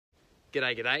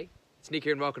G'day, g'day. It's Nick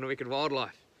here and welcome to Wicked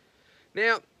Wildlife.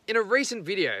 Now, in a recent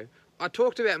video, I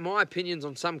talked about my opinions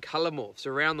on some colour morphs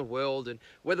around the world and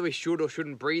whether we should or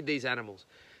shouldn't breed these animals.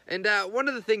 And one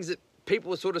of the things that people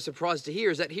were sort of surprised to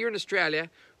hear is that here in Australia,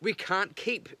 we can't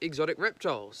keep exotic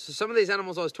reptiles. So some of these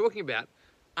animals I was talking about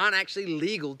aren't actually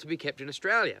legal to be kept in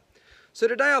Australia. So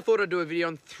today I thought I'd do a video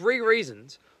on 3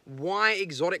 reasons why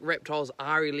exotic reptiles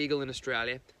are illegal in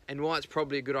Australia and why it's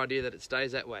probably a good idea that it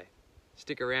stays that way.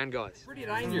 Stick around, guys. Pretty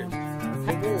dangerous.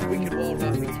 For more Wicked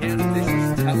Wildlife encounters, this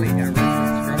is Tully,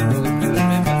 our resident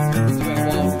member to our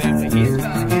wild family here. Here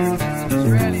in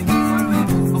Australia,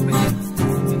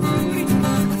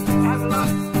 have a look.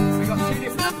 We've got 2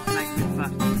 different snakes in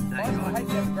front today. I hope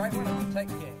you have a great one and take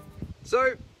care.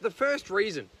 So, the first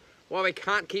reason why we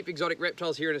can't keep exotic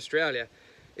reptiles here in Australia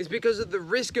is because of the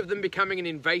risk of them becoming an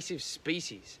invasive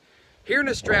species. Here in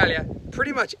Australia,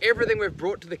 pretty much everything we've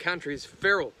brought to the country is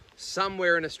feral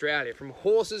somewhere in Australia, from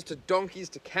horses to donkeys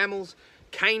to camels,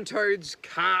 cane toads,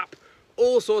 carp,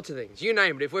 all sorts of things, you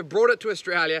name it. If we've brought it to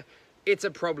Australia, it's a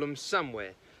problem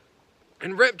somewhere.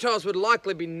 And reptiles would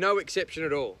likely be no exception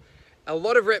at all. A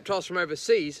lot of reptiles from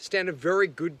overseas stand a very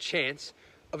good chance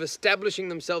of establishing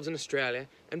themselves in Australia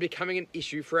and becoming an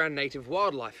issue for our native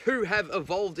wildlife, who have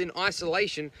evolved in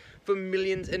isolation for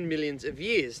millions and millions of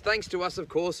years, thanks to us, of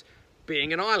course,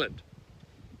 being an island.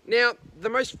 Now, the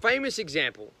most famous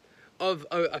example of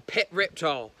a pet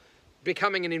reptile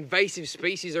becoming an invasive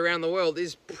species around the world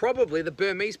is probably the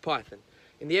Burmese python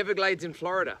in the Everglades in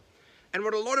Florida. And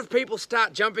what a lot of people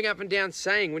start jumping up and down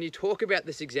saying when you talk about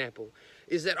this example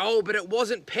is that, oh, but it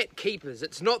wasn't pet keepers.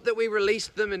 It's not that we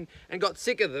released them and got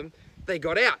sick of them, they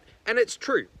got out. And it's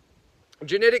true.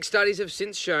 Genetic studies have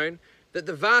since shown that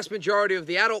the vast majority of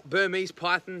the adult Burmese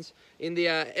pythons in the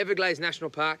Everglades National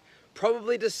Park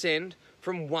probably descend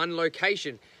from one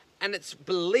location. And it's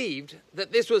believed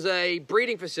that this was a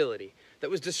breeding facility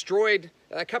that was destroyed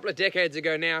a couple of decades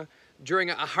ago now during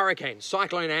a hurricane,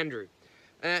 Cyclone Andrew.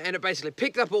 And it basically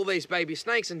picked up all these baby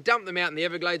snakes and dumped them out in the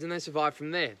Everglades, and they survived from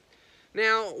there.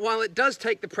 Now, while it does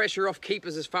take the pressure off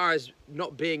keepers as far as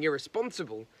not being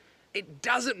irresponsible, it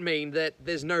doesn't mean that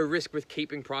there's no risk with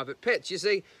keeping private pets. You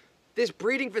see, this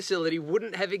breeding facility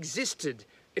wouldn't have existed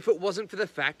if it wasn't for the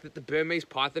fact that the Burmese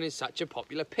python is such a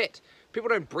popular pet. People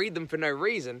don't breed them for no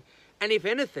reason, and if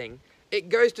anything, it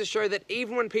goes to show that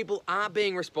even when people are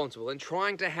being responsible and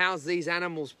trying to house these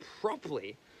animals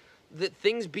properly, that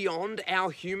things beyond our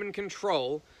human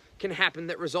control can happen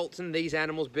that results in these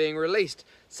animals being released,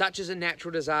 such as a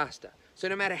natural disaster. So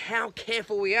no matter how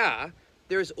careful we are,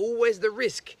 there is always the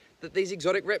risk that these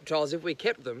exotic reptiles, if we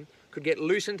kept them, could get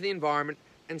loose into the environment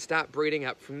and start breeding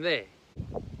up from there.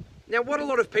 Now, what a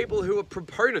lot of people who are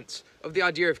proponents of the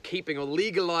idea of keeping or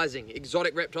legalising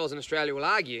exotic reptiles in Australia will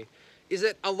argue is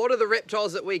that a lot of the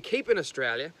reptiles that we keep in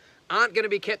Australia aren't going to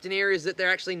be kept in areas that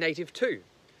they're actually native to.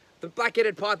 The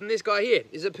black-headed python, this guy here,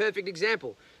 is a perfect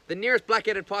example. The nearest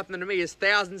black-headed python to me is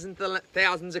thousands and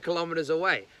thousands of kilometres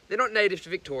away. They're not native to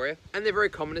Victoria, and they're very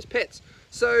common as pets.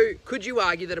 So, could you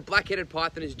argue that a black-headed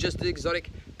python is just as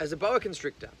exotic as a boa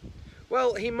constrictor?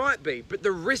 Well, he might be, but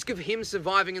the risk of him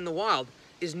surviving in the wild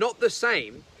is not the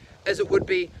same as it would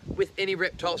be with any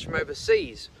reptiles from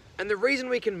overseas. And the reason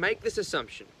we can make this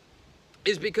assumption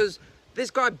is because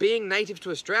this guy being native to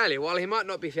Australia, while he might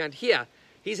not be found here,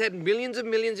 he's had millions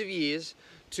of years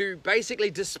to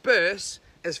basically disperse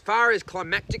as far as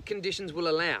climatic conditions will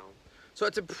allow. So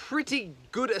it's a pretty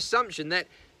good assumption that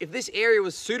if this area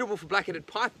was suitable for black-headed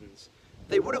pythons,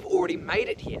 they would have already made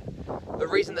it here. The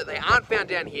reason that they aren't found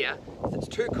down here is it's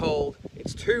too cold,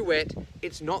 it's too wet,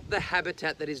 it's not the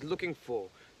habitat that he's looking for.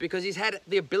 Because he's had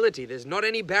the ability, there's not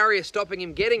any barrier stopping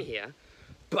him getting here,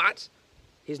 but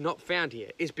he's not found here.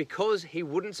 It's because he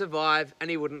wouldn't survive and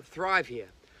he wouldn't thrive here.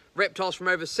 Reptiles from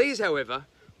overseas, however,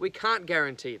 we can't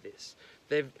guarantee this.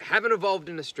 They haven't evolved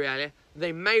in Australia,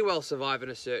 they may well survive in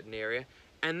a certain area,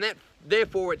 and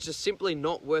therefore it's just simply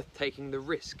not worth taking the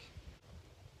risk.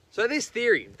 So this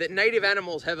theory that native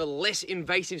animals have a less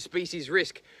invasive species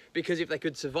risk because if they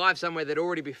could survive somewhere they'd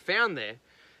already be found there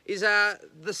is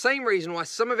the same reason why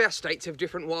some of our states have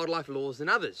different wildlife laws than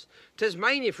others.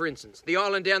 Tasmania, for instance, the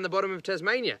island down the bottom of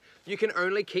Tasmania, you can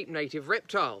only keep native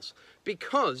reptiles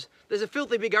because there's a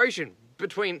filthy big ocean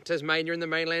between Tasmania and the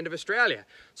mainland of Australia.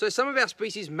 So some of our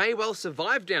species may well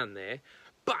survive down there,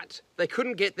 but they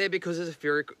couldn't get there because there's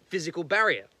a physical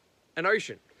barrier, an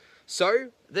ocean. So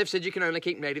they've said you can only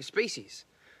keep native species.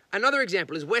 Another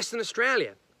example is Western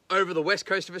Australia. Over the west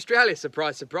coast of Australia,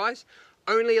 surprise, surprise,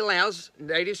 only allows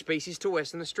native species to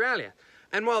Western Australia.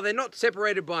 And while they're not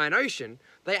separated by an ocean,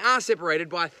 they are separated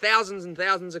by thousands and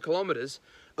thousands of kilometres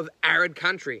of arid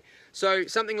country. So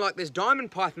something like this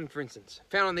diamond python, for instance,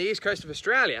 found on the east coast of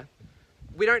Australia,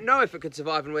 we don't know if it could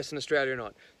survive in Western Australia or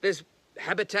not. There's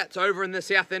habitats over in the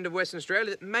south end of Western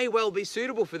Australia that may well be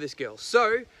suitable for this girl.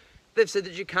 So they've said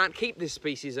that you can't keep this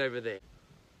species over there.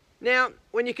 Now,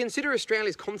 when you consider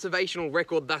Australia's conservational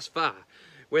record thus far,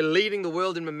 we're leading the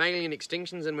world in mammalian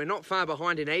extinctions and we're not far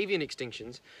behind in avian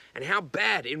extinctions, and how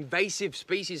bad invasive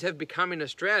species have become in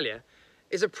Australia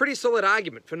is a pretty solid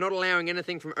argument for not allowing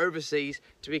anything from overseas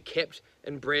to be kept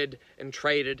and bred and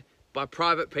traded by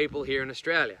private people here in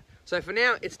Australia. So for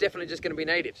now, it's definitely just going to be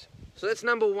natives. So that's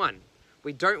number one.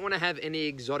 We don't want to have any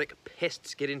exotic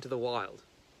pests get into the wild.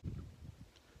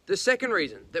 The second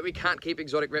reason that we can't keep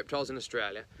exotic reptiles in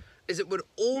Australia is it would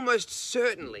almost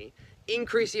certainly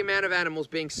increase the amount of animals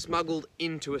being smuggled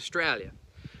into Australia.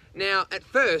 Now, at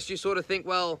first, you sort of think,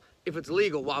 well, if it's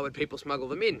legal, why would people smuggle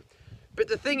them in? But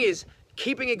the thing is,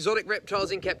 keeping exotic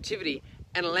reptiles in captivity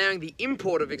and allowing the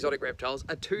import of exotic reptiles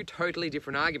are two totally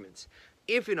different arguments.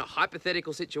 If in a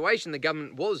hypothetical situation the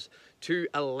government was to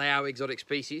allow exotic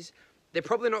species, they're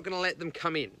probably not going to let them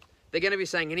come in. They're going to be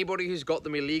saying anybody who's got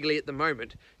them illegally at the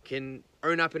moment can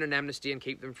own up in an amnesty and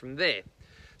keep them from there.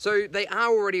 So they are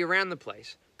already around the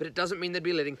place, but it doesn't mean they'd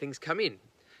be letting things come in.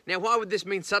 Now, why would this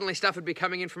mean suddenly stuff would be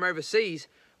coming in from overseas?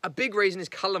 A big reason is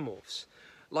colour morphs,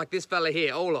 like this fella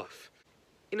here, Olaf.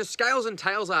 In a Scales and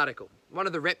Tails article, one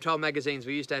of the reptile magazines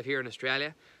we used to have here in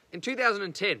Australia, in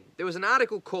 2010, there was an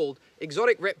article called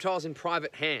Exotic Reptiles in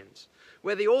Private Hands,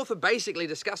 where the author basically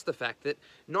discussed the fact that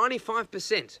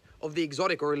 95% of the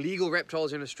exotic or illegal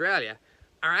reptiles in Australia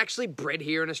are actually bred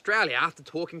here in Australia after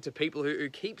talking to people who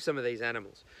keep some of these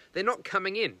animals. They're not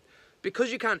coming in.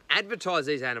 Because you can't advertise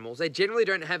these animals, they generally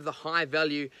don't have the high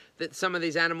value that some of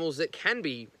these animals that can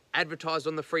be advertised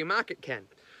on the free market can.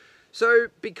 So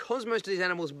because most of these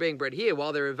animals are being bred here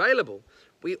while they're available,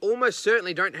 we almost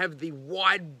certainly don't have the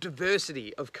wide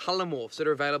diversity of colour morphs that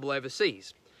are available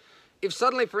overseas. If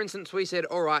suddenly, for instance, we said,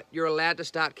 all right, you're allowed to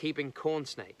start keeping corn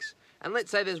snakes, and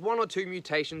let's say there's 1 or 2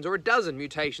 mutations or a dozen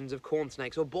mutations of corn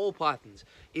snakes or ball pythons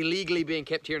illegally being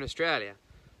kept here in Australia,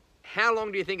 how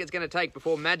long do you think it's going to take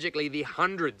before magically the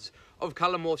hundreds of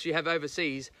colour morphs you have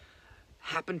overseas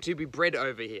happen to be bred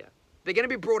over here? They're going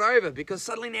to be brought over because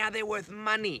suddenly now they're worth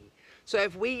money. So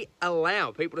if we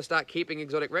allow people to start keeping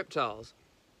exotic reptiles,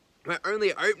 we're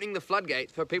only opening the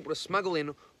floodgates for people to smuggle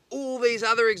in all these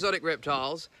other exotic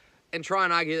reptiles and try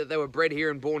and argue that they were bred here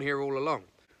and born here all along.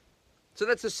 So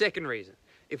that's the second reason.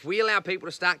 If we allow people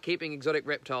to start keeping exotic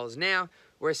reptiles now,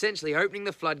 we're essentially opening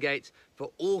the floodgates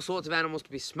for all sorts of animals to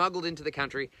be smuggled into the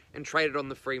country and traded on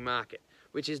the free market,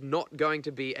 which is not going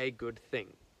to be a good thing.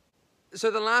 So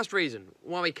the last reason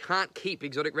why we can't keep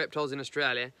exotic reptiles in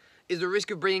Australia is the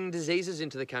risk of bringing diseases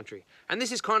into the country. And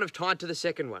this is kind of tied to the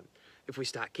second one. If we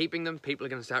start keeping them, people are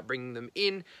going to start bringing them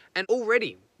in. And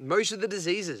already, most of the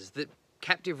diseases that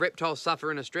captive reptiles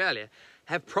suffer in Australia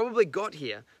have probably got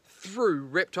here through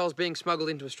reptiles being smuggled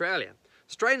into Australia.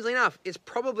 Strangely enough, it's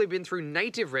probably been through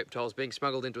native reptiles being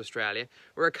smuggled into Australia,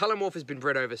 where a colour morph has been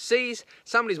bred overseas,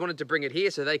 somebody's wanted to bring it here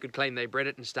so they could claim they bred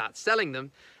it and start selling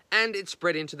them, and it's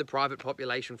spread into the private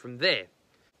population from there.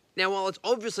 Now, while it's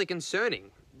obviously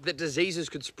concerning that diseases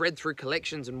could spread through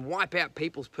collections and wipe out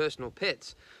people's personal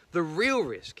pets, the real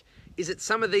risk is that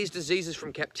some of these diseases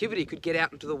from captivity could get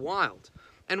out into the wild.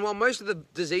 And while most of the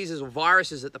diseases or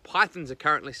viruses that the pythons are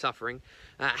currently suffering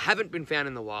haven't been found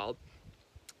in the wild,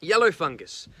 yellow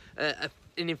fungus, an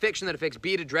infection that affects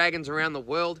bearded dragons around the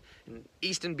world, and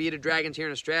eastern bearded dragons here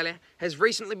in Australia, has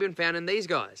recently been found in these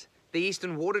guys, the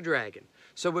eastern water dragon.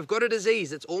 So we've got a disease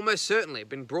that's almost certainly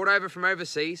been brought over from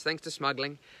overseas, thanks to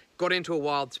smuggling, got into a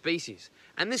wild species.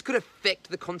 And this could affect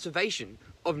the conservation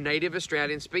of native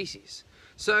Australian species.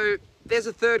 So there's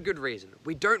a third good reason.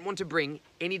 We don't want to bring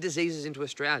any diseases into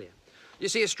Australia. You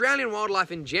see, Australian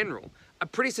wildlife in general are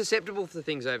pretty susceptible to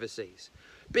things overseas.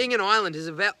 Being an island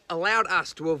has allowed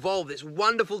us to evolve this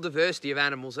wonderful diversity of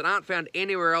animals that aren't found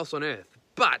anywhere else on Earth.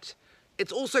 But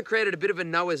it's also created a bit of a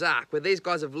Noah's Ark where these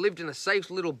guys have lived in a safe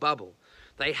little bubble.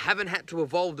 They haven't had to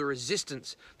evolve the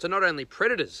resistance to not only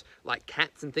predators like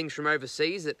cats and things from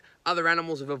overseas that other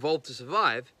animals have evolved to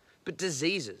survive, but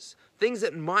diseases. Things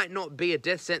that might not be a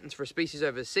death sentence for a species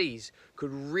overseas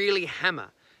could really hammer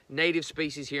native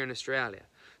species here in Australia.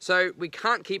 So we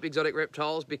can't keep exotic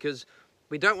reptiles because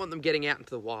we don't want them getting out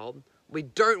into the wild. We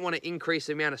don't want to increase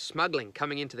the amount of smuggling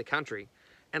coming into the country.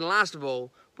 And last of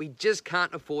all, we just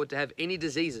can't afford to have any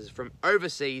diseases from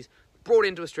overseas brought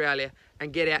into Australia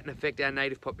and get out and affect our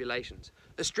native populations.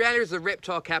 Australia is the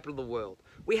reptile capital of the world.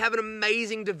 We have an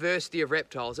amazing diversity of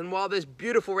reptiles, and while there's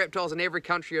beautiful reptiles in every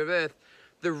country of Earth,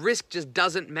 the risk just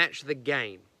doesn't match the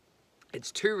gain.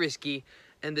 It's too risky,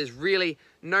 and there's really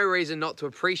no reason not to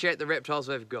appreciate the reptiles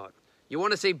we've got. You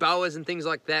want to see boas and things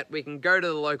like that, we can go to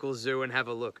the local zoo and have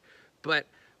a look. But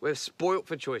we're spoilt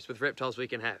for choice with reptiles we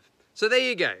can have. So there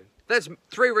you go. That's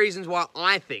 3 reasons why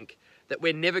I think that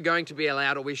we're never going to be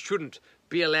allowed, or we shouldn't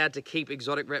be allowed to keep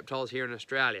exotic reptiles here in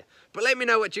Australia. But let me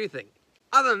know what you think.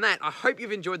 Other than that, I hope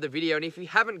you've enjoyed the video, and if you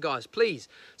haven't, guys, please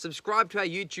subscribe to our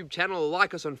YouTube channel or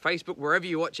like us on Facebook, wherever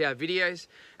you watch our videos.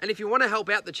 And if you want to help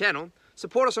out the channel,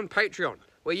 support us on Patreon,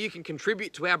 where you can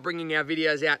contribute to our bringing our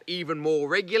videos out even more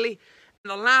regularly.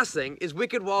 And the last thing is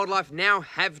Wicked Wildlife now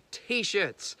have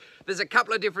t-shirts. There's a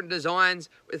couple of different designs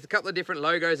with a couple of different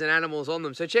logos and animals on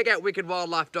them. So check out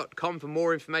wickedwildlife.com for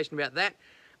more information about that.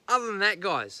 Other than that,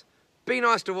 guys, be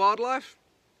nice to wildlife,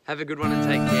 have a good one and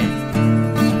take care.